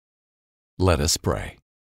Let us pray.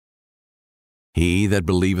 He that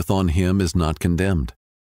believeth on him is not condemned.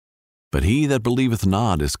 But he that believeth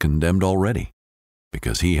not is condemned already,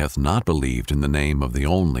 because he hath not believed in the name of the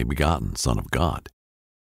only begotten Son of God.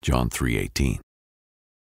 John 3:18.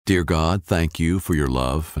 Dear God, thank you for your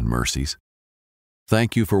love and mercies.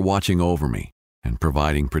 Thank you for watching over me and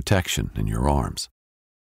providing protection in your arms.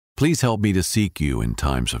 Please help me to seek you in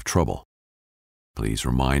times of trouble. Please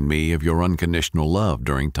remind me of your unconditional love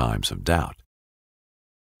during times of doubt.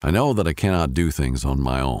 I know that I cannot do things on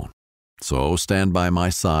my own, so stand by my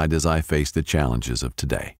side as I face the challenges of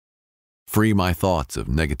today. Free my thoughts of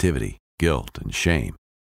negativity, guilt, and shame,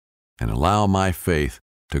 and allow my faith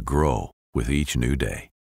to grow with each new day.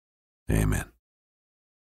 Amen.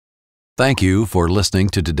 Thank you for listening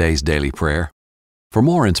to today's daily prayer. For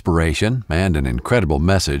more inspiration and an incredible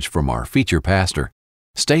message from our feature pastor,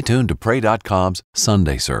 stay tuned to pray.com's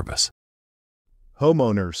Sunday service.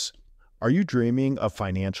 Homeowners, are you dreaming of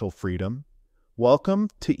financial freedom? Welcome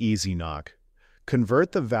to Easy Knock.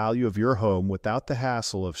 Convert the value of your home without the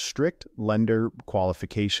hassle of strict lender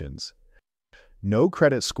qualifications. No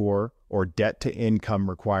credit score or debt-to-income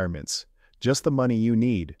requirements, just the money you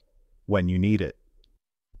need when you need it.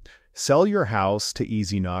 Sell your house to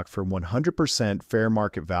Easy Knock for 100% fair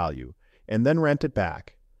market value and then rent it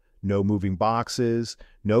back. No moving boxes,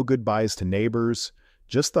 no goodbyes to neighbors,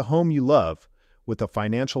 just the home you love with the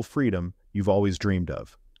financial freedom you've always dreamed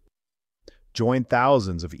of. Join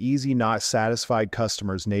thousands of Easy Knock satisfied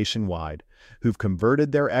customers nationwide who've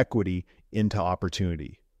converted their equity into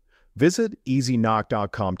opportunity. Visit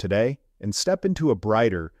EasyKnock.com today and step into a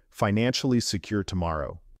brighter, financially secure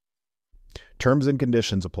tomorrow. Terms and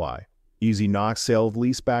conditions apply. Easy Knock sale of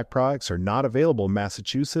leaseback products are not available in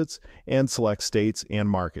Massachusetts and select states and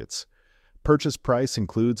markets. Purchase price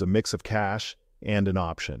includes a mix of cash and an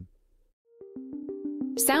option.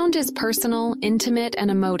 Sound is personal, intimate,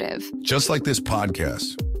 and emotive. Just like this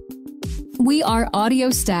podcast. We are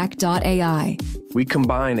audiostack.ai. We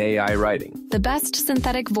combine AI writing, The best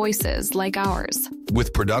synthetic voices like ours.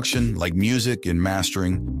 With production like music and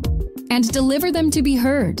mastering. And deliver them to be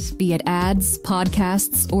heard, be it ads,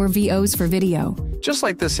 podcasts, or VOs for video. just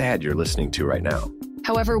like this ad you're listening to right now.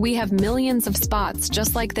 However, we have millions of spots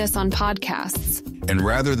just like this on podcasts. And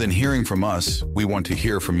rather than hearing from us, we want to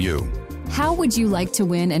hear from you. How would you like to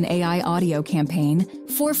win an AI audio campaign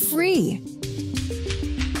for free?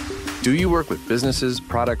 Do you work with businesses,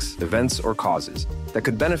 products, events, or causes that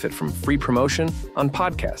could benefit from free promotion on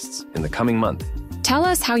podcasts in the coming month? Tell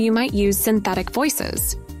us how you might use synthetic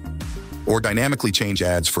voices. Or dynamically change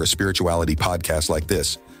ads for a spirituality podcast like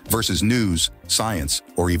this versus news, science,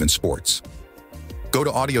 or even sports. Go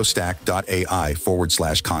to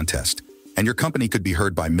audiostack.ai/contest, and your company could be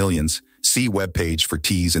heard by millions. See webpage for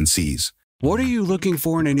T's and C's. What are you looking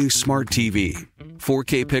for in a new smart TV?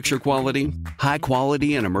 4K picture quality, high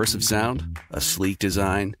quality and immersive sound, a sleek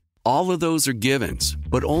design? All of those are givens,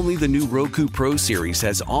 but only the new Roku Pro Series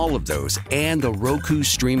has all of those and the Roku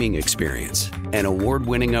streaming experience, an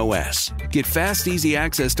award-winning OS. Get fast, easy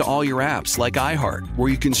access to all your apps like iHeart,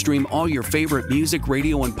 where you can stream all your favorite music,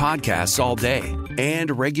 radio, and podcasts all day,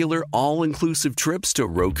 and regular all-inclusive trips to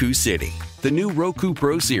Roku City. The new Roku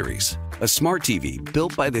Pro Series, a smart TV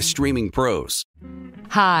built by the streaming pros.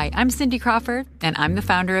 Hi, I'm Cindy Crawford, and I'm the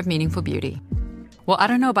founder of Meaningful Beauty. Well, I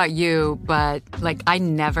don't know about you, but I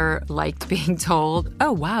never liked being told,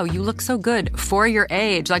 oh, wow, you look so good for your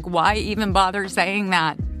age. Why even bother saying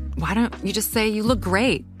that? Why don't you just say you look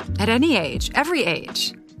great at any age, every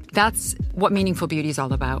age? That's what Meaningful Beauty is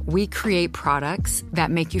all about. We create products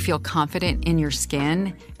that make you feel confident in your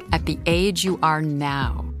skin at the age you are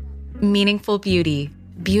now. Meaningful Beauty.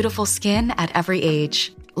 Beautiful skin at every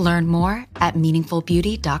age. Learn more at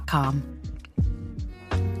meaningfulbeauty.com.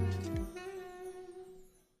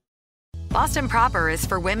 Boston Proper is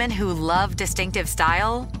for women who love distinctive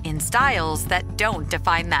style in styles that don't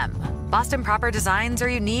define them. Boston Proper designs are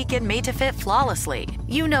unique and made to fit flawlessly.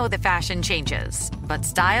 You know that fashion changes, but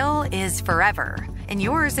style is forever, and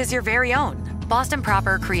yours is your very own. Boston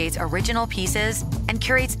Proper creates original pieces and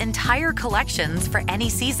curates entire collections for any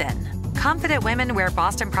season. Confident women wear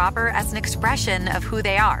Boston Proper as an expression of who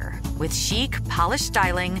they are, with chic, polished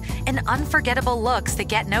styling and unforgettable looks that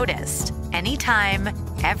get noticed. Anytime,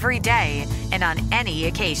 every day, and on any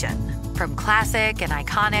occasion. From classic and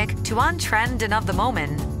iconic to on-trend and of the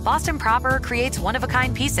moment, Boston Proper creates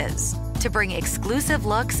one-of-a-kind pieces to bring exclusive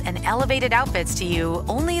looks and elevated outfits to you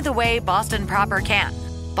only the way Boston Proper can.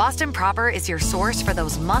 Boston Proper is your source for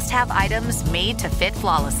those must-have items made to fit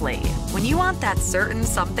flawlessly. When you want that certain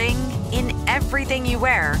something in everything you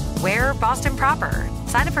wear, wear Boston Proper.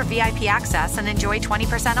 Sign up for VIP access and enjoy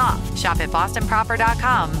 20% off. Shop at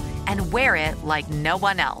bostonproper.com and wear it like no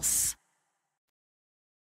one else.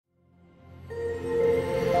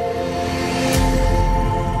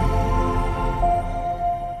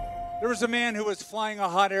 There was a man who was flying a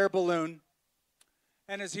hot air balloon,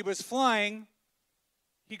 and as he was flying,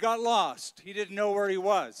 he got lost. He didn't know where he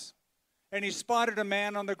was. And he spotted a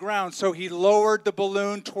man on the ground, so he lowered the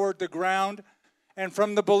balloon toward the ground, and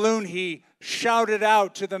from the balloon he shouted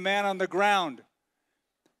out to the man on the ground.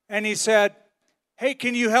 And he said, "Hey,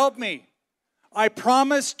 can you help me? I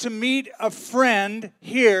promised to meet a friend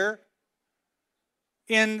here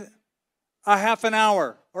in a half an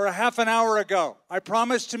hour, or a half an hour ago. I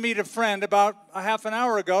promised to meet a friend about a half an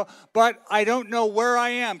hour ago, but I don't know where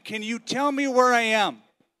I am. Can you tell me where I am?"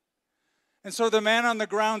 And so the man on the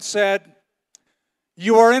ground said,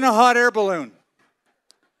 "You are in a hot air balloon.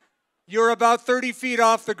 You're about 30 feet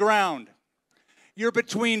off the ground. You're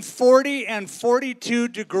between 40 and 42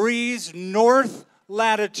 degrees north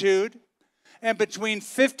latitude and between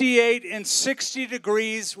 58 and 60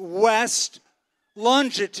 degrees west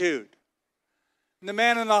longitude." And the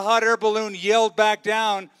man in the hot air balloon yelled back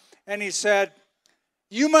down and he said,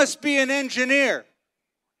 "You must be an engineer."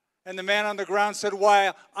 And the man on the ground said,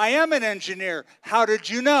 "Why, I am an engineer. How did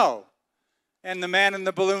you know?" And the man in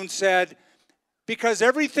the balloon said, "Because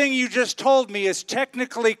everything you just told me is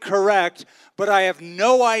technically correct, but I have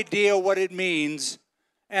no idea what it means,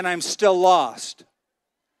 and I'm still lost."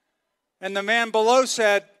 And the man below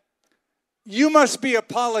said, "You must be a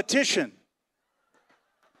politician."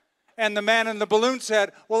 And the man in the balloon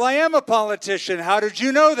said, "Well, I am a politician. How did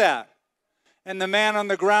you know that?" And the man on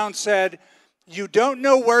the ground said, "You don't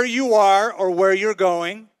know where you are or where you're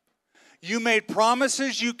going. You made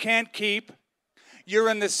promises you can't keep. You're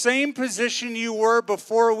in the same position you were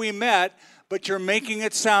before we met, but you're making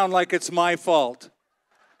it sound like it's my fault."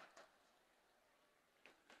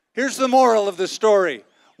 Here's the moral of the story.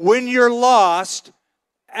 When you're lost,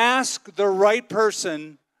 ask the right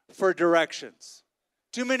person for directions.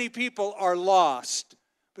 Too many people are lost,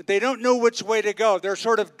 but they don't know which way to go. They're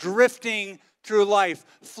sort of drifting through life,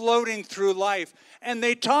 floating through life, and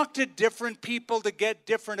they talk to different people to get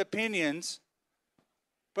different opinions.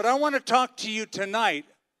 But I want to talk to you tonight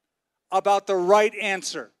about the right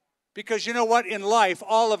answer, because you know what? In life,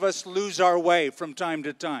 all of us lose our way from time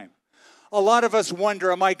to time. A lot of us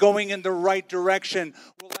wonder, am I going in the right direction?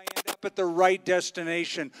 Will I end up at the right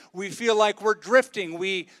destination? We feel like we're drifting.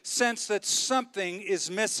 We sense that something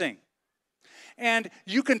is missing. And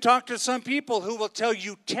you can talk to some people who will tell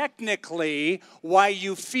you technically why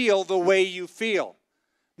you feel the way you feel.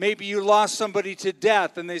 Maybe you lost somebody to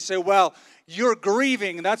death and they say, "Well, you're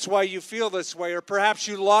grieving, that's why you feel this way." Or perhaps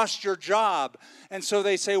you lost your job and so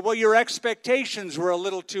they say, "Well, your expectations were a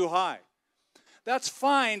little too high." That's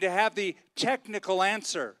fine to have the technical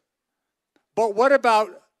answer. But what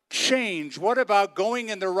about change? What about going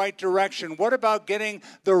in the right direction? What about getting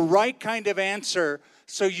the right kind of answer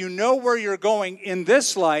so you know where you're going in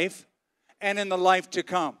this life and in the life to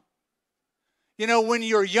come? You know, when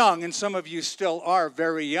you're young, and some of you still are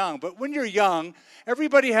very young, but when you're young,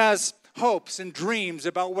 everybody has hopes and dreams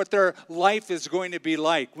about what their life is going to be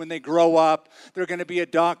like. When they grow up, they're going to be a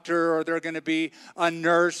doctor, or they're going to be a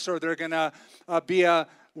nurse, or they're going to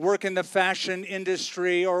work in the fashion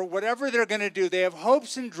industry, or whatever they're going to do. They have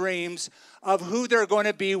hopes and dreams of who they're going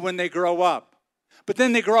to be when they grow up. But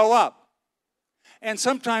then they grow up. And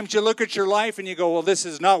sometimes you look at your life and you go, "Well, this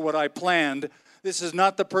is not what I planned. This is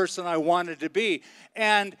not the person I wanted to be."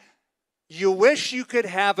 And you wish you could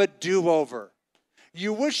have a do-over.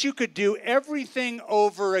 You wish you could do everything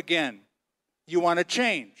over again. You want to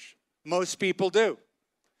change. Most people do.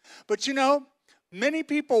 But you know, many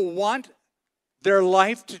people want their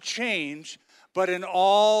life to change, but in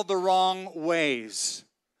all the wrong ways.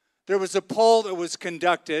 There was a poll that was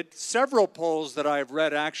conducted, several polls that I've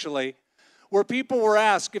read actually, where people were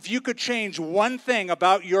asked, if you could change one thing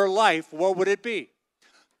about your life, what would it be?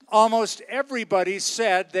 Almost everybody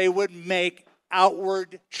said they would make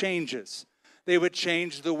outward changes. They would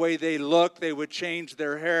change the way they look. They would change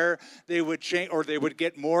their hair. They would change, or they would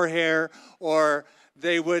get more hair, or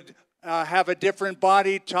they would have a different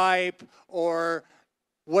body type, or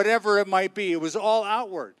whatever it might be. It was all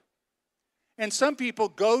outward. And some people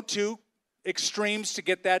go to extremes to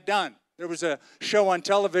get that done. There was a show on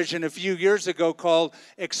television a few years ago called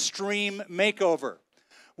Extreme Makeover,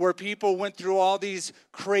 where people went through all these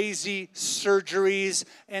crazy surgeries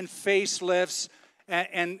and facelifts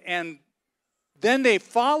and Then they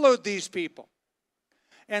followed these people.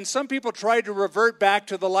 And some people tried to revert back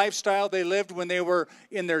to the lifestyle they lived when they were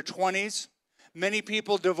in their 20s. Many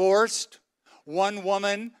people divorced. One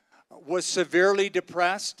woman was severely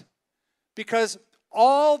depressed because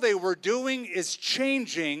all they were doing is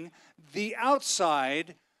changing the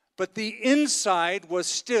outside, but the inside was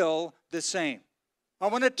still the same. I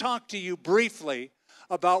want to talk to you briefly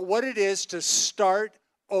about what it is to start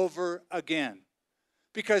over again.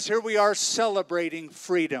 Because here we are celebrating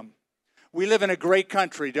freedom. We live in a great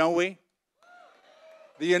country, don't we?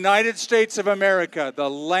 The United States of America, the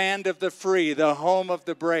land of the free, the home of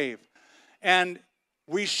the brave. And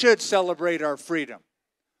we should celebrate our freedom.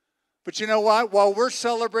 But you know what? While we're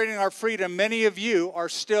celebrating our freedom, many of you are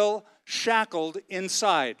still shackled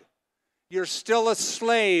inside. You're still a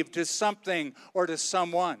slave to something or to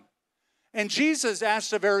someone. And Jesus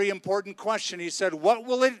asked a very important question. He said, what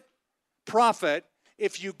will it profit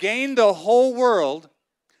if you gain the whole world,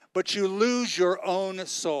 but you lose your own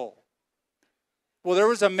soul? Well, there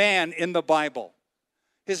was a man in the Bible.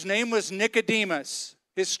 His name was Nicodemus.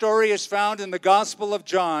 His story is found in the Gospel of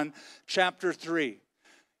John, chapter 3.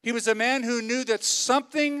 He was a man who knew that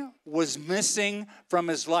something was missing from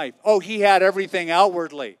his life. Oh, he had everything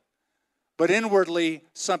outwardly, but inwardly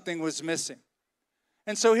something was missing.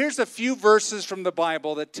 And so here's a few verses from the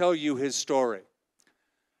Bible that tell you his story.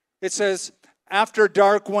 It says, after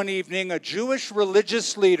dark one evening, a Jewish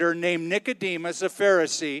religious leader named Nicodemus, a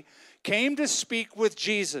Pharisee, came to speak with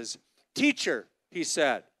Jesus. Teacher, he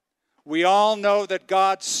said, we all know that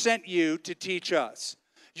God sent you to teach us.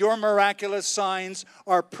 Your miraculous signs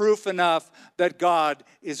are proof enough that God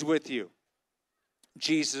is with you.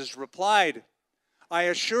 Jesus replied, I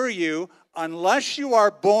assure you, unless you are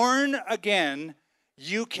born again,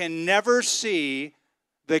 you can never see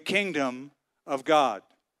the kingdom of God.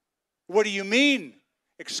 What do you mean?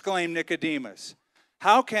 Exclaimed Nicodemus.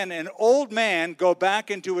 How can an old man go back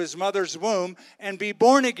into his mother's womb and be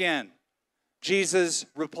born again? Jesus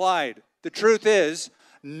replied, the truth is,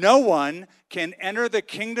 no one can enter the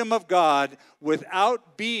kingdom of God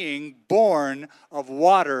without being born of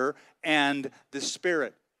water and the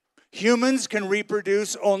Spirit. Humans can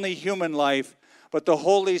reproduce only human life, but the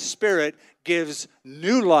Holy Spirit gives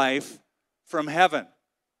new life from heaven.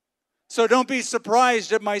 So don't be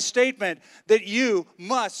surprised at my statement that you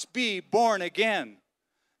must be born again.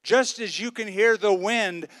 Just as you can hear the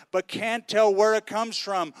wind but can't tell where it comes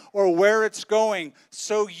from or where it's going,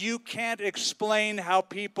 so you can't explain how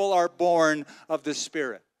people are born of the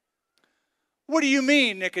Spirit. What do you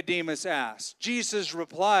mean? Nicodemus asked. Jesus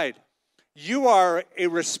replied, you are a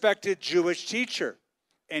respected Jewish teacher,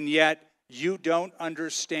 and yet you don't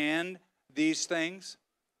understand these things?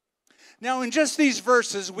 Now, in just these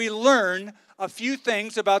verses, we learn a few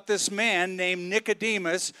things about this man named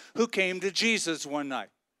Nicodemus who came to Jesus one night.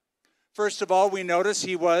 First of all, we notice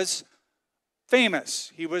he was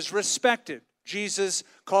famous. He was respected. Jesus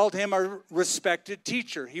called him a respected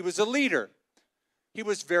teacher. He was a leader. He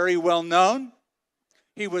was very well known.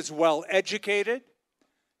 He was well educated.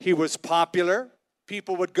 He was popular.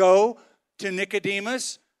 People would go to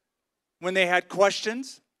Nicodemus when they had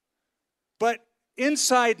questions. But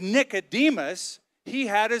inside Nicodemus, he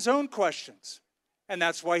had his own questions. And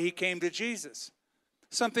that's why he came to Jesus.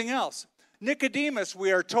 Something else. Nicodemus,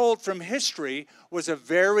 we are told from history, was a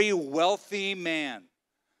very wealthy man.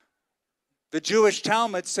 The Jewish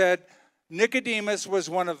Talmud said Nicodemus was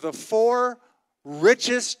one of the 4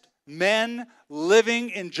 richest men living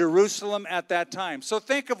in Jerusalem at that time. So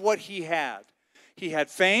think of what he had. He had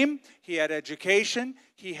fame, he had education,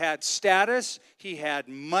 he had status, he had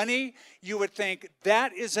money. You would think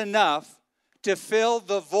that is enough to fill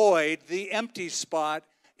the void, the empty spot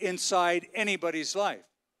inside anybody's life.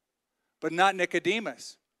 But not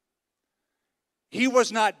Nicodemus. He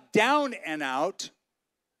was not down and out.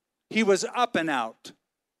 He was up and out.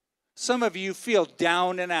 Some of you feel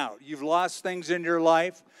down and out. You've lost things in your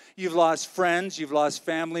life. You've lost friends. You've lost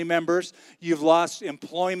family members. You've lost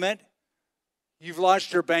employment. You've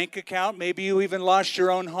lost your bank account. Maybe you even lost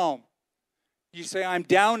your own home. You say, I'm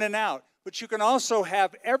down and out. But you can also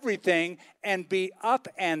have everything and be up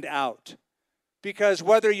and out. Because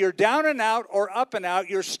whether you're down and out or up and out,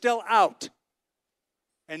 you're still out.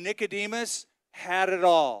 And Nicodemus had it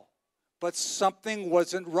all. But something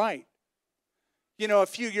wasn't right. You know, a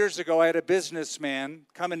few years ago, I had a businessman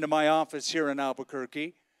come into my office here in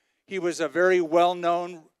Albuquerque. He was a very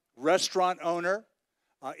well-known restaurant owner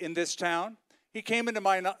in this town. He came into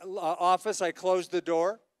my office. I closed the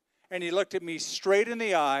door, and he looked at me straight in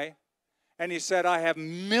the eye, and he said, I have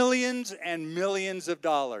millions and millions of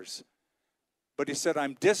dollars. But he said,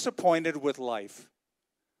 I'm disappointed with life.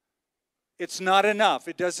 It's not enough.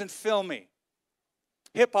 It doesn't fill me.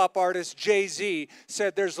 Hip-hop artist Jay-Z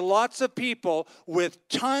said there's lots of people with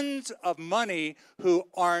tons of money who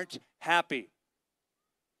aren't happy.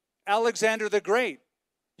 Alexander the Great,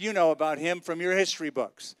 you know about him from your history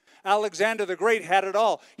books. Alexander the Great had it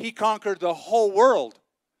all. He conquered the whole world.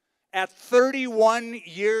 At 31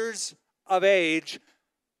 years of age,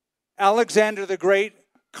 Alexander the Great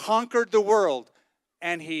conquered the world,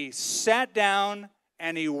 and he sat down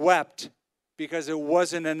and he wept because it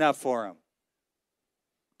wasn't enough for him.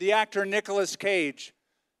 The actor Nicolas Cage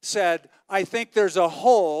said, I think there's a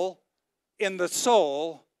hole in the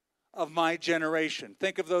soul of my generation.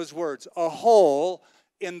 Think of those words, a hole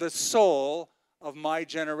in the soul of my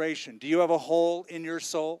generation. Do you have a hole in your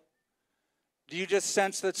soul? Do you just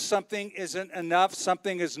sense that something isn't enough,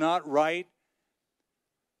 something is not right?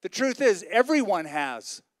 The truth is, everyone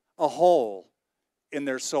has a hole in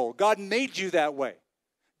their soul. God made you that way.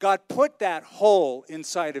 God put that hole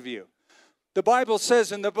inside of you. The Bible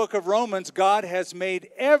says in the book of Romans, God has made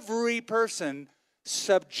every person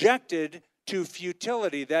subjected to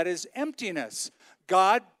futility, that is emptiness.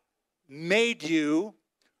 God made you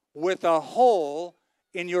with a hole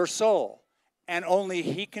in your soul, and only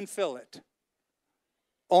He can fill it.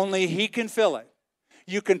 Only He can fill it.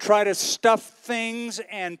 You can try to stuff things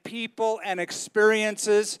and people and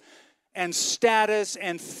experiences and status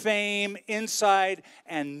and fame inside,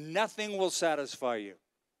 and nothing will satisfy you.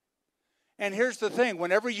 And here's the thing,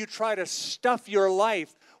 whenever you try to stuff your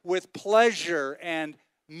life with pleasure and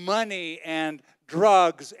money and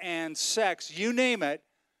drugs and sex, you name it,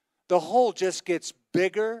 the hole just gets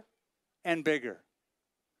bigger and bigger.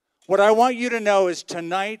 What I want you to know is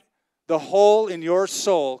tonight, the hole in your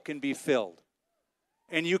soul can be filled.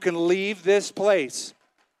 And you can leave this place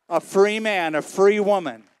a free man, a free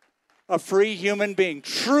woman, a free human being,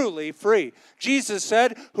 truly free. Jesus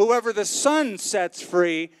said, whoever the Son sets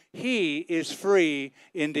free, he is free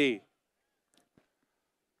indeed.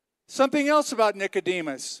 Something else about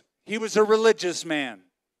Nicodemus. He was a religious man,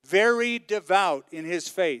 very devout in his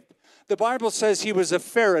faith. The Bible says he was a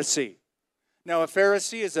Pharisee. Now, a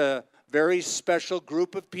Pharisee is a very special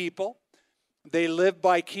group of people. They live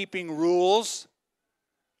by keeping rules.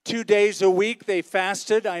 2 days a week they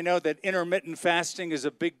fasted. I know that intermittent fasting is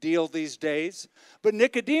a big deal these days. But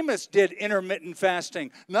Nicodemus did intermittent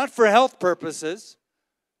fasting, not for health purposes,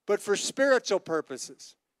 but for spiritual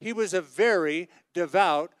purposes. He was a very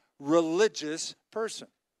devout, religious person.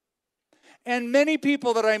 And many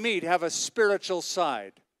people that I meet have a spiritual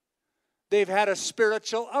side. They've had a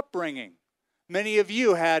spiritual upbringing. Many of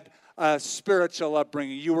you had a spiritual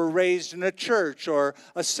upbringing. You were raised in a church or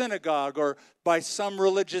a synagogue or by some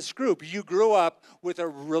religious group. You grew up with a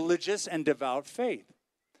religious and devout faith.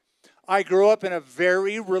 I grew up in a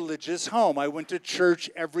very religious home. I went to church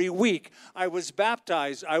every week. I was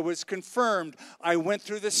baptized. I was confirmed. I went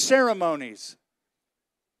through the ceremonies.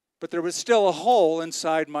 But there was still a hole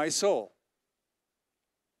inside my soul.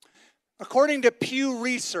 According to Pew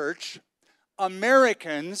Research,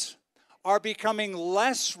 Americans are becoming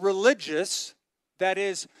less religious. That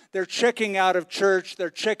is, they're checking out of church,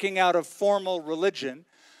 they're checking out of formal religion,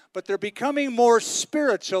 but they're becoming more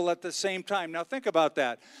spiritual at the same time. Now think about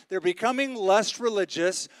that. They're becoming less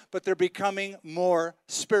religious, but they're becoming more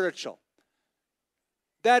spiritual.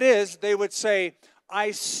 That is, they would say,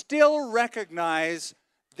 I still recognize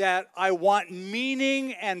that I want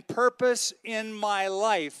meaning and purpose in my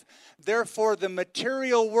life. Therefore, the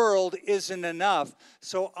material world isn't enough,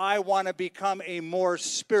 so I want to become a more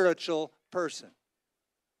spiritual person.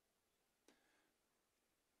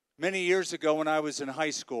 Many years ago when I was in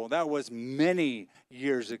high school, that was many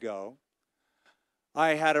years ago, I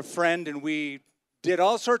had a friend and we did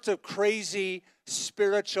all sorts of crazy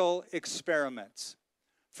spiritual experiments,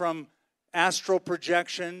 from astral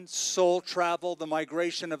projection, soul travel, the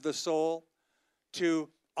migration of the soul, to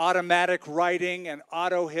automatic writing and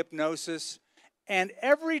auto-hypnosis. And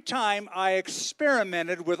every time I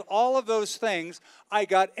experimented with all of those things, I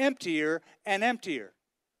got emptier and emptier.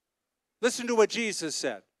 Listen to what Jesus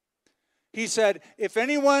said. He said, if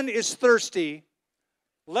anyone is thirsty,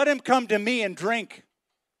 let him come to me and drink.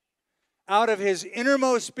 Out of his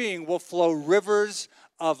innermost being will flow rivers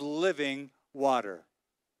of living water.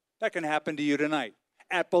 That can happen to you tonight.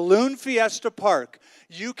 At Balloon Fiesta Park,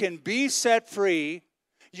 you can be set free.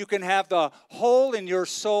 You can have the hole in your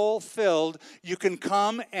soul filled. You can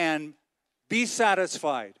come and be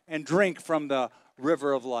satisfied and drink from the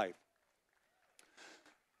river of life.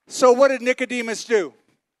 So what did Nicodemus do?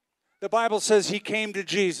 The Bible says he came to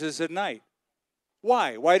Jesus at night.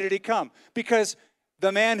 Why? Why did he come? Because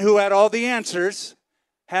the man who had all the answers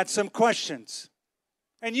had some questions.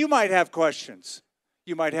 And you might have questions.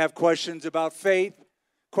 You might have questions about faith,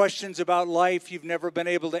 questions about life you've never been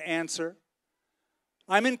able to answer.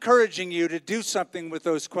 I'm encouraging you to do something with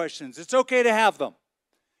those questions. It's okay to have them.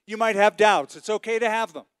 You might have doubts. It's okay to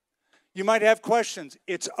have them. You might have questions.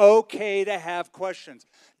 It's okay to have questions.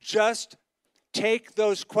 Just take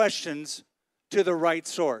those questions to the right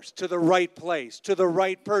source, to the right place, to the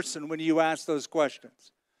right person when you ask those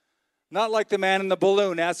questions. Not like the man in the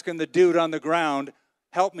balloon asking the dude on the ground,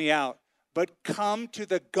 help me out, but come to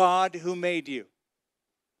the God who made you.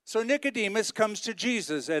 So Nicodemus comes to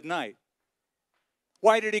Jesus at night.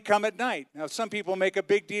 Why did he come at night? Now, some people make a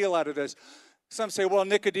big deal out of this. Some say, well,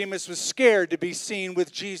 Nicodemus was scared to be seen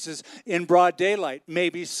with Jesus in broad daylight.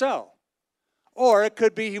 Maybe so. Or it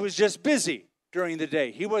could be he was just busy during the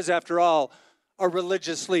day. He was, after all, a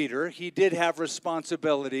religious leader. He did have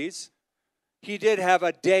responsibilities. He did have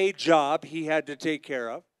a day job he had to take care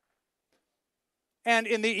of. And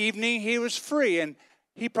in the evening, he was free. And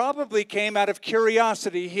he probably came out of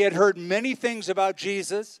curiosity. He had heard many things about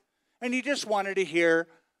Jesus, and he just wanted to hear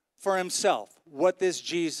for himself what this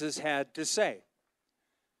Jesus had to say.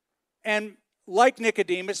 And like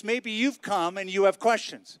Nicodemus, maybe you've come and you have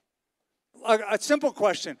questions. A simple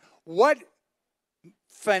question: what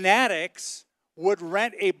fanatics would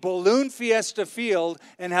rent a balloon fiesta field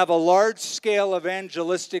and have a large-scale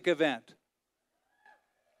evangelistic event?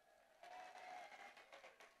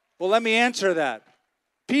 Well, let me answer that.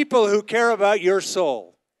 People who care about your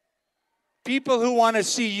soul. People who want to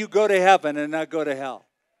see you go to heaven and not go to hell.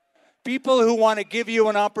 People who want to give you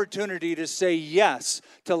an opportunity to say yes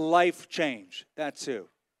to life change. That's who.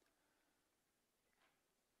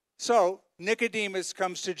 So Nicodemus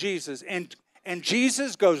comes to Jesus, and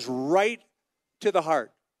Jesus goes right to the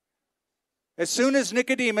heart. As soon as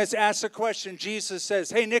Nicodemus asks a question, Jesus says,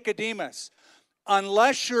 hey, Nicodemus,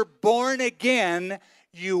 unless you're born again,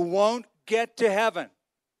 you won't get to heaven.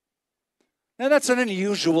 Now, that's an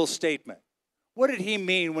unusual statement. What did he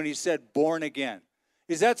mean when he said born again?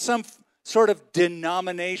 Is that some sort of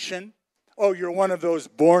denomination? Oh, you're one of those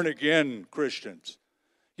born again Christians.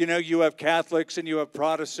 You know, you have Catholics and you have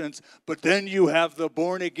Protestants, but then you have the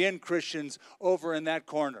born again Christians over in that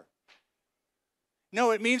corner.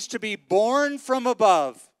 No, it means to be born from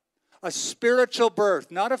above, a spiritual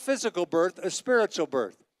birth, not a physical birth, a spiritual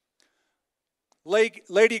birth.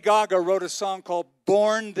 Lady Gaga wrote a song called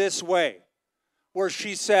Born This Way, where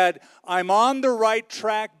she said, I'm on the right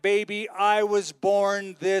track, baby, I was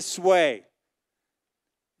born this way.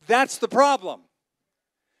 That's the problem.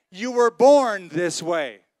 You were born this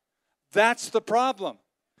way. That's the problem.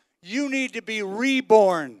 You need to be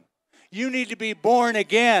reborn. You need to be born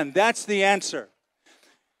again. That's the answer.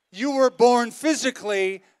 You were born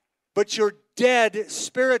physically, but you're dead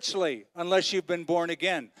spiritually unless you've been born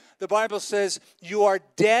again. The Bible says you are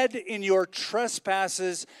dead in your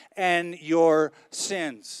trespasses and your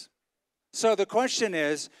sins. So the question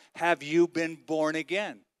is, have you been born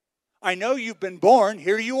again? I know you've been born.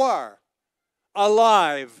 Here you are,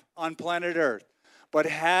 alive on planet Earth. But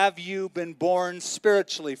have you been born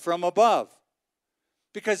spiritually from above?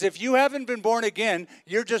 Because if you haven't been born again,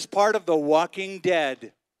 you're just part of the walking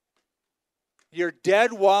dead. You're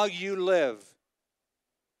dead while you live.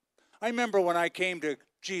 I remember when I came to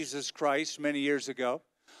Jesus Christ many years ago,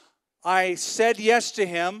 I said yes to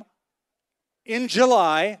him in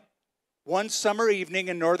July, one summer evening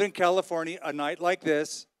in Northern California, a night like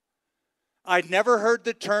this. I'd never heard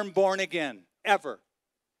the term born again, ever.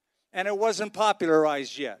 And it wasn't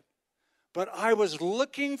popularized yet. But I was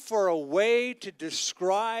looking for a way to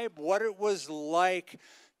describe what it was like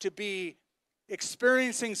to be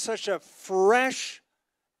experiencing such a fresh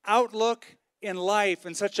outlook in life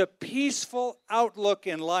and such a peaceful outlook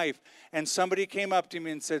in life. And somebody came up to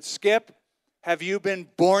me and said, Skip, have you been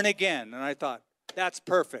born again? And I thought, that's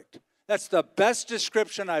perfect. That's the best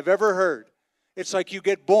description I've ever heard. It's like you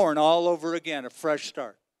get born all over again, a fresh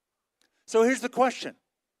start. So here's the question.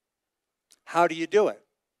 How do you do it?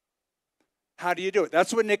 How do you do it?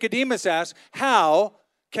 That's what Nicodemus asked. How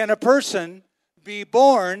can a person be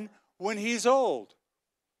born when he's old?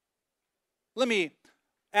 Let me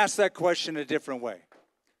ask that question a different way.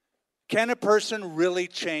 Can a person really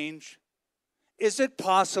change? Is it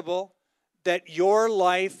possible that your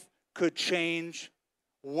life could change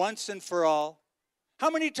once and for all? How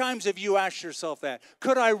many times have you asked yourself that?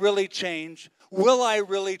 Could I really change? Will I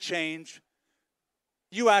really change?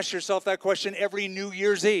 You ask yourself that question every New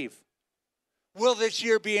Year's Eve. Will this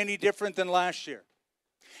year be any different than last year?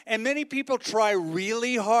 And many people try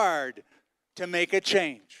really hard to make a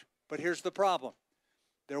change. But here's the problem.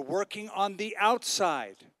 They're working on the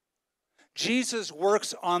outside. Jesus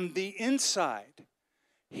works on the inside.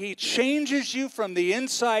 He changes you from the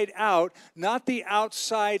inside out, not the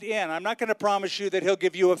outside in. I'm not going to promise you that he'll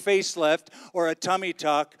give you a facelift or a tummy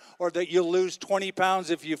tuck or that you'll lose 20 pounds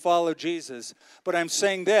if you follow Jesus. But I'm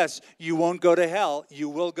saying this, you won't go to hell. You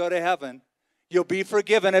will go to heaven. You'll be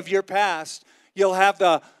forgiven of your past. You'll have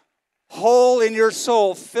the hole in your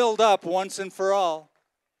soul filled up once and for all.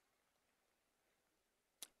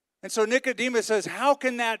 And so Nicodemus says, how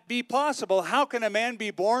can that be possible? How can a man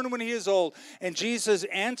be born when he is old? And Jesus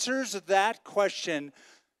answers that question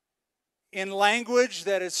in language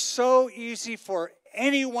that is so easy for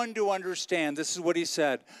anyone to understand. This is what he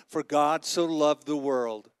said. For God so loved the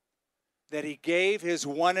world that he gave his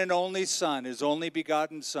one and only Son, his only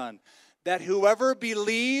begotten Son, that whoever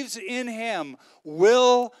believes in him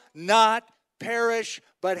will not perish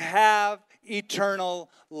but have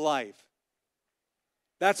eternal life.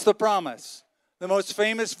 That's the promise. The most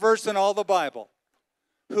famous verse in all the Bible.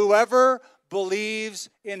 Whoever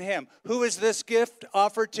believes in him. Who is this gift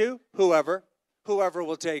offered to? Whoever. Whoever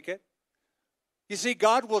will take it. You see,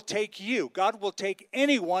 God will take you. God will take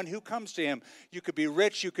anyone who comes to him. You could be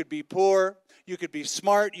rich, you could be poor, you could be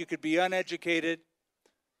smart, you could be uneducated.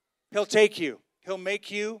 He'll take you. He'll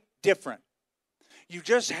make you different. You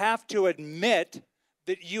just have to admit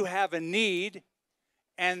that you have a need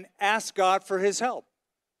and ask God for his help.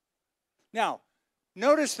 Now,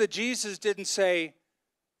 notice that Jesus didn't say,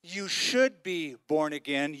 you should be born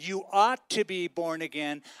again. You ought to be born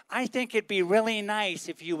again. I think it'd be really nice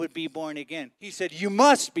if you would be born again. He said, you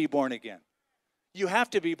must be born again. You have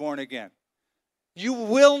to be born again. You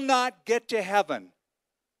will not get to heaven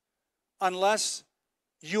unless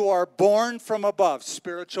you are born from above,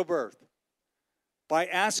 spiritual birth, by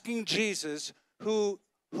asking Jesus,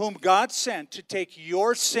 whom God sent to take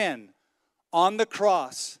your sin on the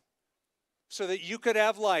cross, so that you could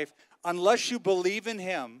have life. Unless you believe in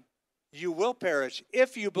him, you will perish.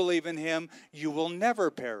 If you believe in him, you will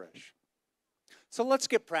never perish. So let's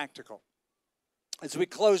get practical as we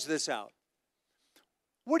close this out.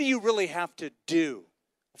 What do you really have to do?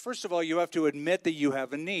 First of all, you have to admit that you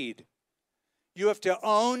have a need. You have to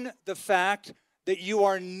own the fact that you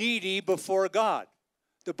are needy before God.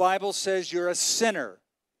 The Bible says you're a sinner.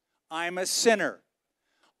 I'm a sinner.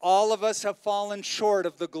 All of us have fallen short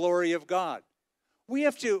of the glory of God. We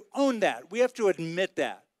have to own that. We have to admit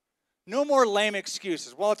that. No more lame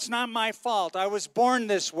excuses. Well, it's not my fault. I was born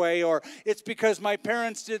this way, or it's because my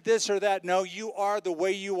parents did this or that. No, you are the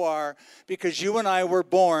way you are because you and I were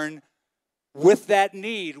born with that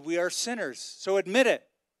need. We are sinners. So admit it.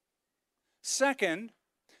 Second,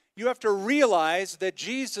 you have to realize that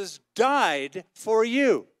Jesus died for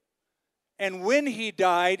you. And when he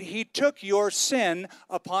died, he took your sin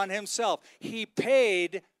upon himself. He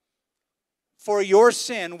paid for your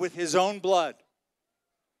sin with his own blood.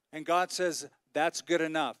 And God says, that's good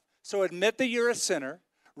enough. So admit that you're a sinner.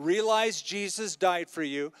 Realize Jesus died for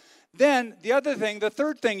you. Then the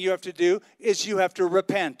third thing you have to do is you have to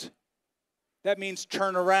repent. That means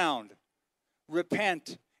turn around.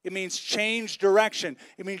 Repent. It means change direction.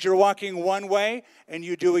 It means you're walking one way and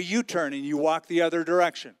you do a U-turn and you walk the other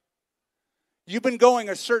direction. You've been going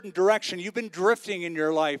a certain direction. You've been drifting in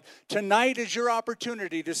your life. Tonight is your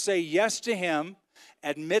opportunity to say yes to him,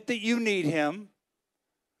 admit that you need him,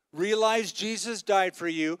 realize Jesus died for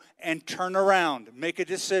you, and turn around. Make a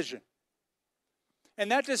decision.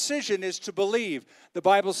 And that decision is to believe. The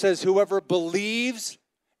Bible says whoever believes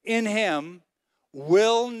in him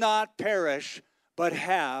will not perish, but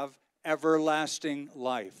have everlasting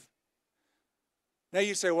life. Now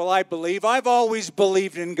you say, well, I believe. I've always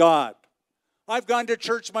believed in God. I've gone to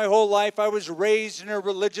church my whole life. I was raised in a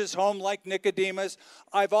religious home like Nicodemus.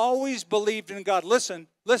 I've always believed in God. Listen.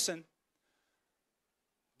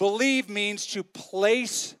 Believe means to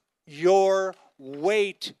place your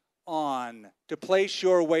weight on. To place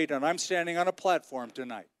your weight on. I'm standing on a platform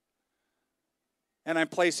tonight. And I'm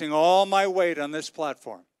placing all my weight on this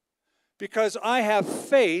platform. Because I have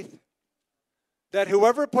faith that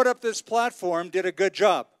whoever put up this platform did a good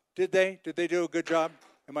job. Did they? Did they do a good job?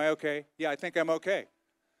 Am I okay? Yeah, I think I'm okay.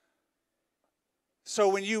 So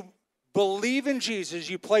when you believe in Jesus,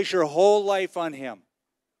 you place your whole life on him.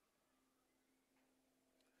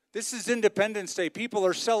 This is Independence Day. People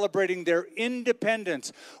are celebrating their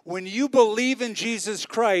independence. When you believe in Jesus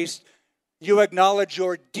Christ, you acknowledge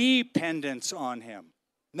your dependence on him.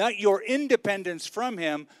 Not your independence from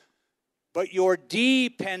him, but your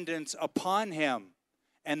dependence upon him.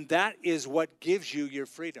 And that is what gives you your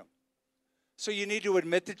freedom. So you need to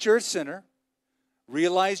admit that you're a sinner,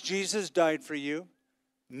 realize Jesus died for you,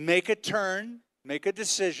 make a turn, make a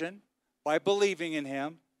decision by believing in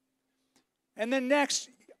him. And then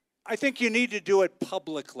next, I think you need to do it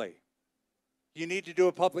publicly. You need to do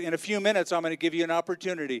it publicly. In a few minutes, I'm going to give you an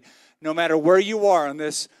opportunity, no matter where you are on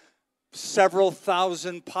this several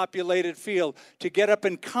thousand populated field, to get up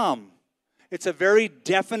and come. It's a very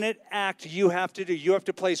definite act you have to do. You have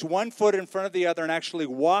to place one foot in front of the other and actually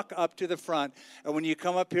walk up to the front. And when you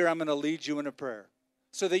come up here, I'm going to lead you in a prayer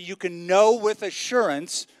so that you can know with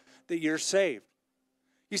assurance that you're saved.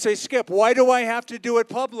 You say, Skip, why do I have to do it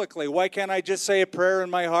publicly? Why can't I just say a prayer in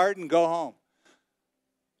my heart and go home?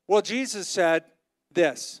 Well, Jesus said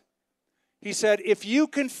this. He said, if you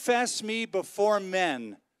confess me before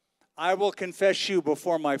men, I will confess you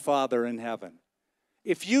before my Father in heaven.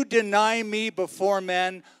 If you deny me before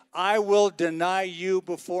men, I will deny you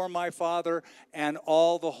before my Father and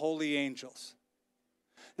all the holy angels.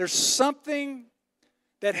 There's something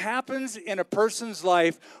that happens in a person's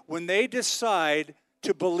life when they decide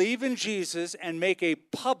to believe in Jesus and make a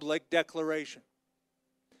public declaration.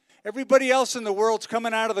 Everybody else in the world's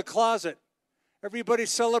coming out of the closet.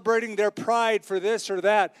 Everybody's celebrating their pride for this or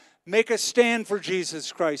that. Make a stand for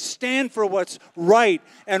Jesus Christ. Stand for what's right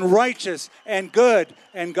and righteous and good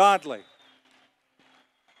and godly.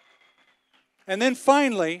 And then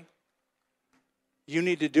finally, you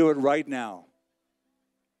need to do it right now.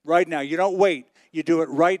 Right now. You don't wait. You do it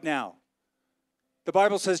right now. The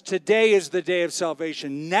Bible says today is the day of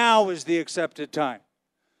salvation. Now is the accepted time.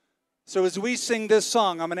 So as we sing this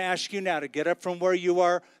song, I'm going to ask you now to get up from where you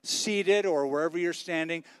are seated or wherever you're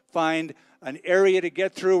standing. Find an area to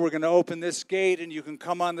get through. We're going to open this gate and you can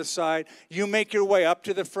come on the side. You make your way up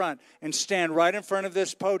to the front and stand right in front of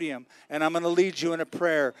this podium. And I'm going to lead you in a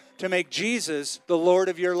prayer to make Jesus the Lord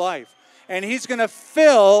of your life. And He's going to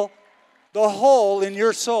fill the hole in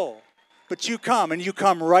your soul. But you come, and you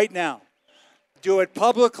come right now. Do it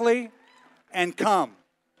publicly and come.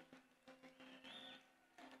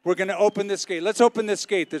 We're going to open this gate. Let's open this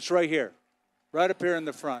gate that's right here. Right up here in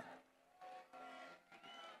the front.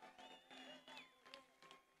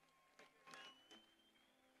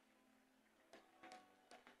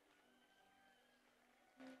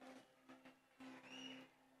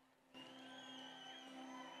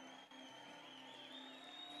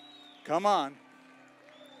 Come on.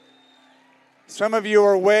 Some of you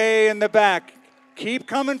are way in the back. Keep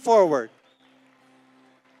coming forward.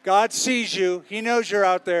 God sees you. He knows you're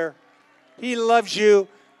out there. He loves you.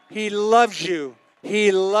 He loves you.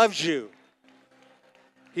 He loves you.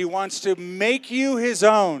 He wants to make you His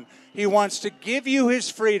own. He wants to give you His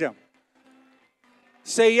freedom.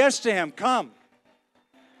 Say yes to Him. Come.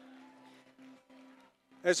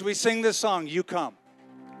 As we sing this song, you come.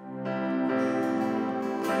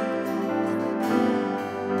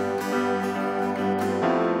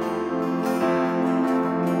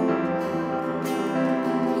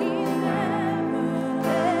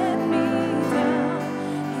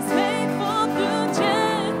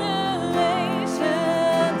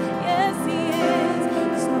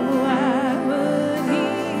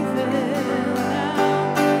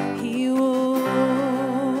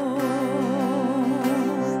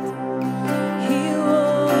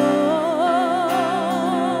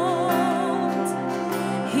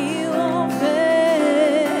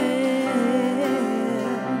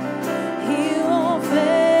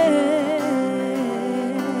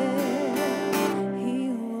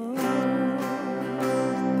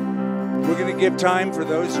 Give time for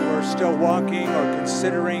those who are still walking or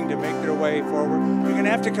considering to make their way forward. You're going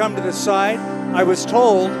to have to come to the side. I was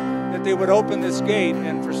told that they would open this gate,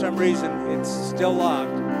 and for some reason it's still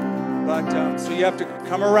locked. But so you have to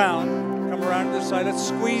come around to the side. Let's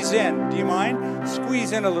squeeze in. Do you mind?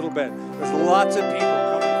 Squeeze in a little bit. There's lots of people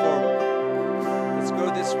coming forward. Let's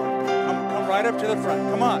go this way. Come right up to the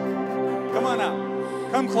front. Come on. Come on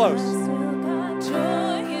out. Come close.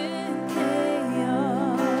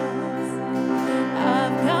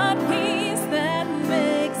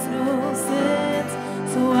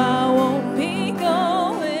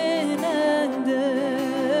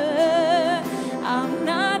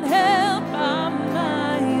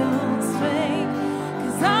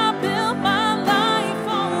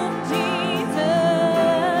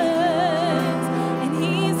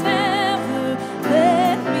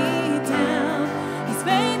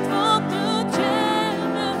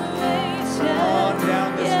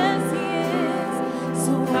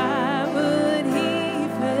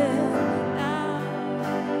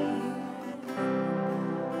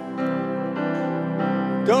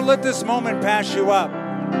 Don't let this moment pass you up.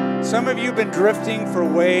 Some of you have been drifting for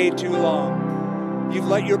way too long. You've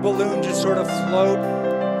let your balloon just sort of float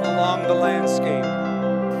along the landscape.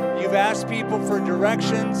 You've asked people for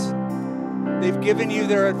directions. They've given you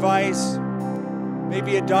their advice.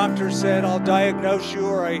 Maybe a doctor said, I'll diagnose you,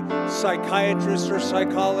 or a psychiatrist or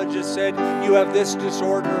psychologist said, you have this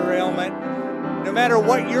disorder or ailment. No matter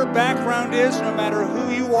what your background is, no matter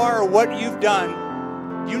who you are or what you've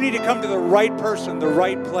done, you need to come to the right person, the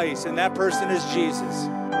right place, and that person is Jesus.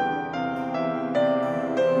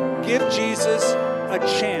 Give Jesus a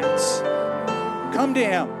chance. Come to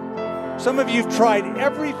him. Some of you have tried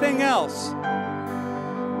everything else.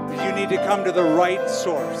 You need to come to the right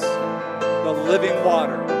source, the living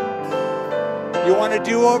water. You want a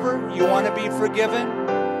do-over? You want to be forgiven?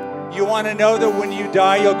 You want to know that when you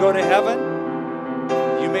die, you'll go to heaven?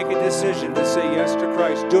 You make a decision to say yes to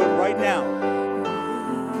Christ. Do it right now.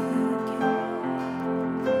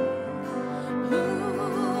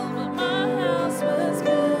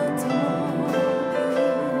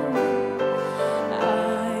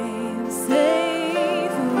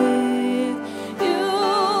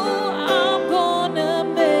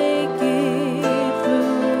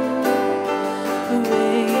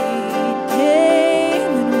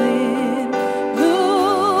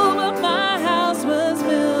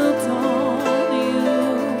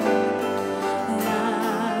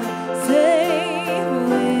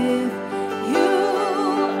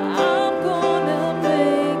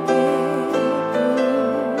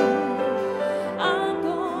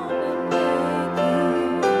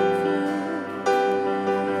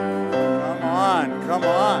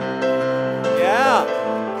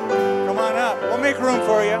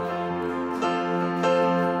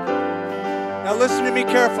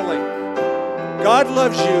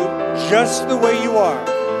 Loves you just the way you are.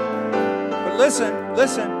 But listen,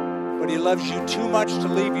 but he loves you too much to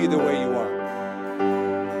leave you the way you are.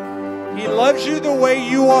 He loves you the way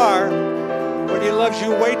you are, but he loves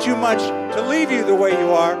you way too much to leave you the way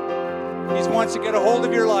you are. He wants to get a hold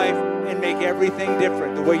of your life and make everything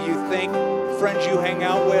different. The way you think, friends you hang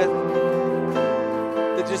out with,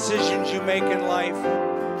 the decisions you make in life.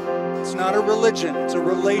 It's not a religion, it's a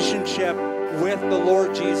relationship with the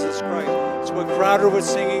Lord Jesus Christ. It's what Crowder was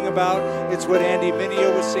singing about. It's what Andy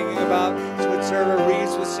Mineo was singing about. It's what Sarah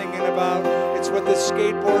Reeves was singing about. It's what the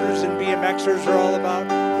skateboarders and BMXers are all about.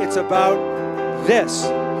 It's about this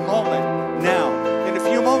moment now. In a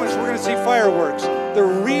few moments, we're going to see fireworks. The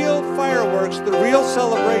real fireworks, the real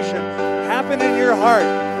celebration happen in your heart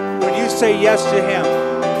when you say yes to him.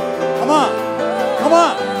 Come on. Come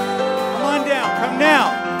on. Come on down. Come now.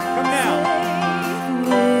 Come now.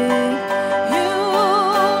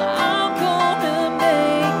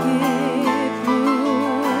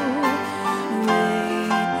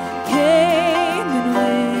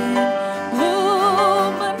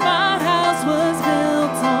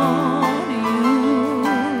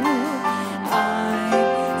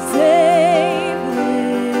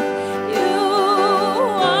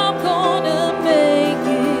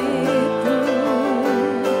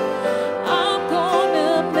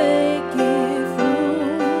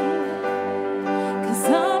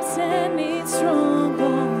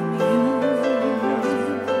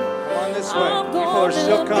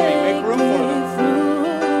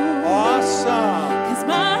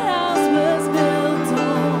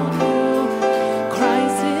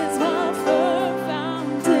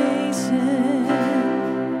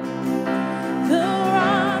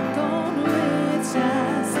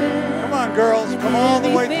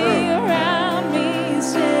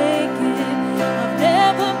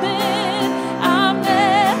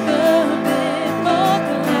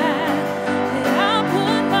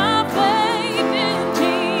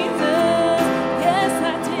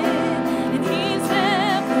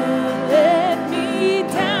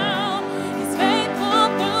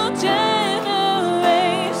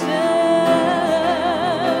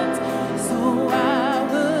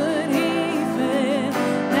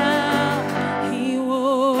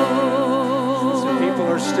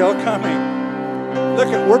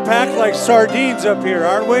 We're packed like sardines up here,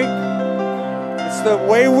 aren't we? It's the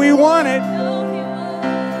way we want it.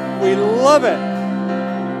 We love it.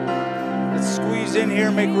 Let's squeeze in here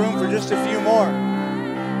and make room for just a few more.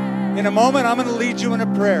 In a moment, I'm going to lead you in a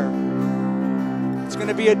prayer. It's going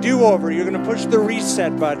to be a do-over. You're going to push the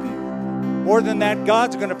reset button. More than that,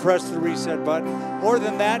 God's going to press the reset button. More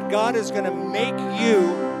than that, God is going to make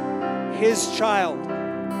you his child,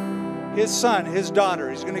 his son, his daughter.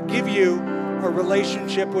 He's going to give you a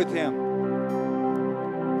relationship with him.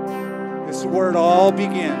 This is where it all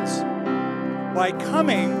begins. By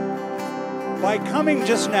coming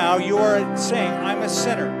just now, you are saying, I'm a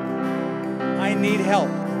sinner. I need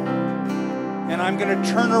help. And I'm going to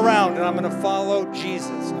turn around and I'm going to follow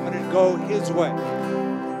Jesus. I'm going to go his way.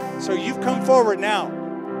 So you've come forward now.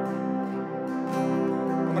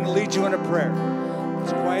 I'm going to lead you in a prayer.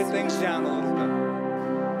 Let's quiet things down a little bit.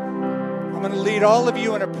 I'm going to lead all of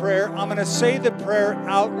you in a prayer. I'm going to say the prayer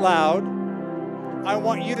out loud. I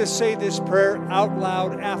want you to say this prayer out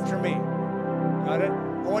loud after me. Got it?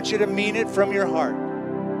 I want you to mean it from your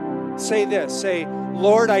heart. Say this. Say,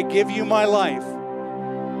 Lord, I give you my life.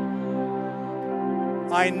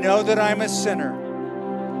 I know that I'm a sinner.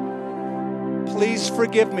 Please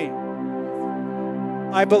forgive me.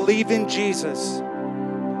 I believe in Jesus.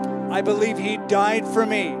 I believe he died for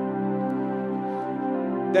me.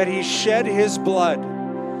 That he shed his blood.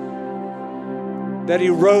 That he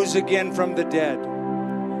rose again from the dead.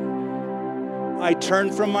 I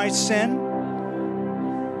turn from my sin.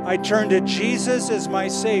 I turn to Jesus as my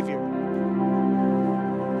Savior.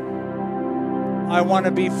 I want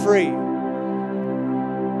to be free.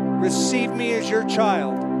 Receive me as your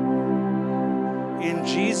child. In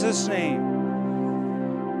Jesus' name.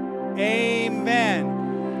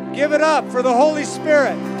 Amen. Give it up for the Holy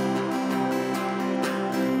Spirit.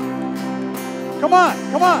 Come on,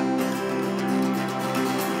 come on.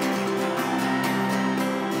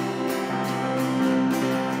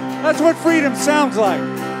 That's what freedom sounds like.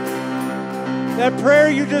 That prayer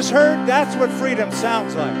you just heard, that's what freedom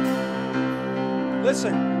sounds like.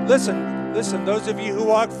 Listen, listen, listen. Those of you who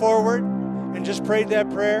walked forward and just prayed that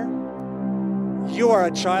prayer, you are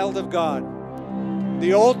a child of God.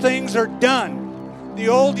 The old things are done. The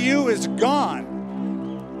old you is gone.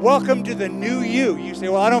 Welcome to the new you. You say,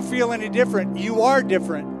 well, I don't feel any different. You are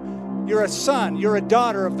different. You're a son. You're a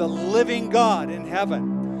daughter of the living God in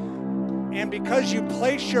heaven. And because you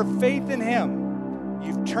place your faith in him,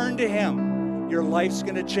 you've turned to him, your life's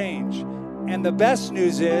going to change. And the best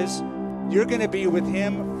news is you're going to be with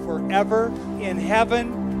him forever in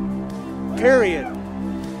heaven, period.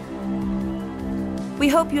 We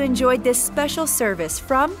hope you enjoyed this special service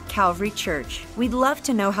from Calvary Church. We'd love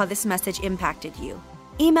to know how this message impacted you.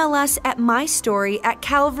 Email us at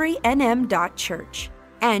mystory@calvarynm.church.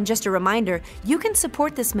 And just a reminder, you can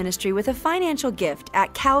support this ministry with a financial gift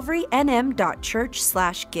at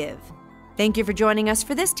calvarynm.church/give. Thank you for joining us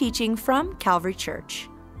for this teaching from Calvary Church.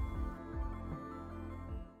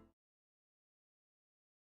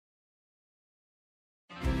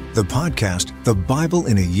 The podcast, The Bible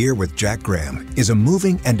in a Year with Jack Graham, is a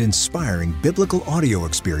moving and inspiring biblical audio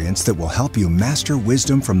experience that will help you master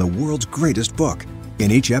wisdom from the world's greatest book. In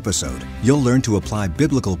each episode, you'll learn to apply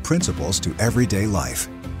biblical principles to everyday life.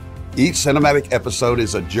 Each cinematic episode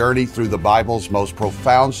is a journey through the Bible's most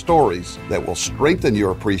profound stories that will strengthen your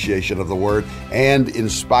appreciation of the Word and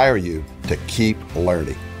inspire you to keep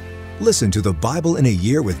learning. Listen to The Bible in a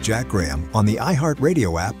Year with Jack Graham on the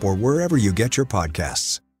iHeartRadio app or wherever you get your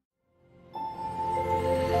podcasts.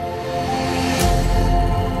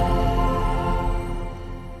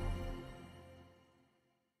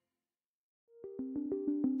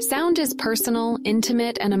 Sound is personal,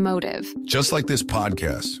 intimate, and emotive. Just like this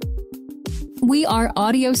podcast. We are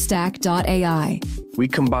audiostack.ai. We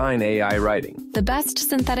combine AI writing, The best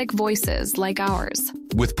synthetic voices like ours.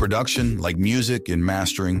 with production like music and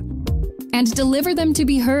mastering. And deliver them to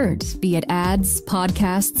be heard, be it ads,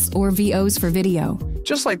 podcasts, or VOs for video.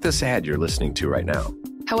 just like this ad you're listening to right now.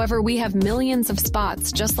 However, we have millions of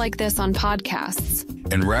spots just like this on podcasts.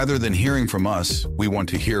 And rather than hearing from us, we want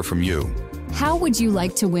to hear from you. How would you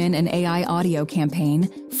like to win an AI audio campaign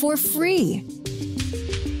for free?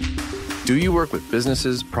 Do you work with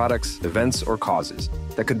businesses, products, events, or causes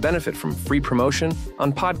that could benefit from free promotion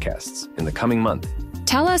on podcasts in the coming month?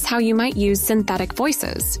 Tell us how you might use synthetic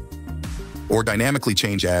voices. Or dynamically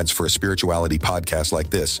change ads for a spirituality podcast like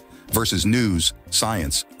this versus news,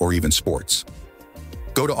 science, or even sports.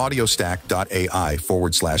 Go to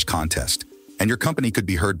audiostack.ai/contest, and your company could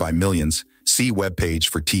be heard by millions. See webpage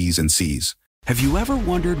for T's and C's. Have you ever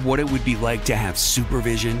wondered what it would be like to have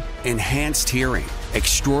supervision, enhanced hearing,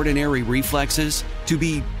 extraordinary reflexes, to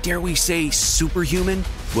be, dare we say, superhuman?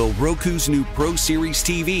 Well, Roku's new Pro Series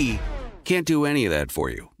TV can't do any of that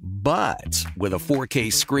for you. But with a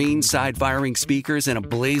 4K screen, side-firing speakers, and a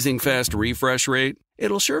blazing fast refresh rate,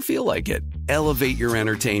 it'll sure feel like it. Elevate your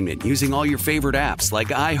entertainment using all your favorite apps like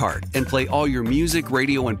iHeart and play all your music,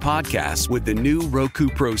 radio, and podcasts with the new Roku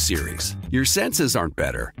Pro Series. Your senses aren't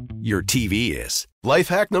better. Your TV is. Life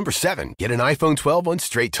hack number 7. Get an iPhone 12 on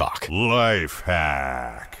Straight Talk. Life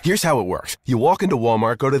hack. Here's how it works. You walk into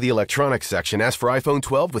Walmart, go to the electronics section, ask for iPhone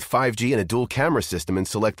 12 with 5G and a dual camera system, and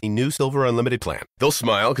select the new Silver Unlimited plan. They'll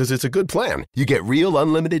smile because it's a good plan. You get real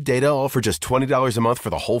unlimited data all for just $20 a month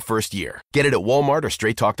for the whole first year. Get it at Walmart or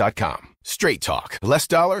StraightTalk.com. Straight Talk. Less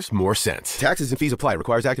dollars, more sense. Taxes and fees apply.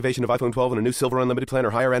 Requires activation of iPhone 12 and a new Silver Unlimited plan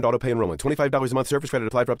or higher end auto pay enrollment. $25 a month service credit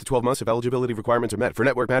applied for up to 12 months if eligibility requirements are met. For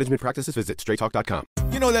network management practices, visit StraightTalk.com. pray.com.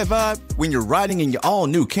 You know that vibe? When you're riding in your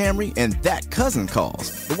all-new Camry and that cousin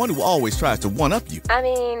calls. The one who always tries to one-up you. I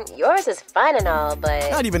mean, yours is fine and all,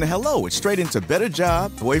 but... Not even a hello. It's straight into better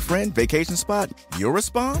job, boyfriend, vacation spot. Your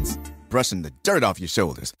response? Brushing the dirt off your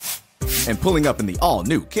shoulders. And pulling up in the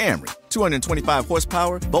all-new Camry. 225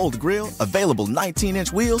 horsepower, bold grille, available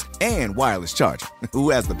 19-inch wheels, and wireless charging. Who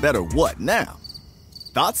has the better what now?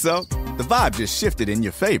 Thought so. The vibe just shifted in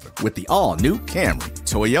your favor with the all-new Camry.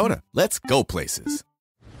 Toyota, let's go places.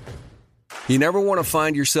 You never want to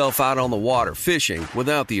find yourself out on the water fishing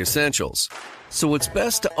without the essentials. So it's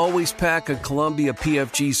best to always pack a Columbia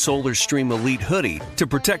PFG Solar Stream Elite hoodie to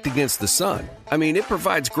protect against the sun. I mean, it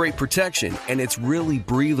provides great protection and it's really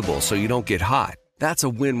breathable so you don't get hot. That's a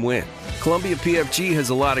win-win. Columbia PFG has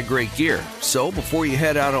a lot of great gear, so before you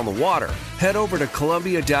head out on the water, head over to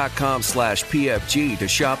Columbia.com/PFG to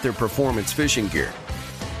shop their performance fishing gear.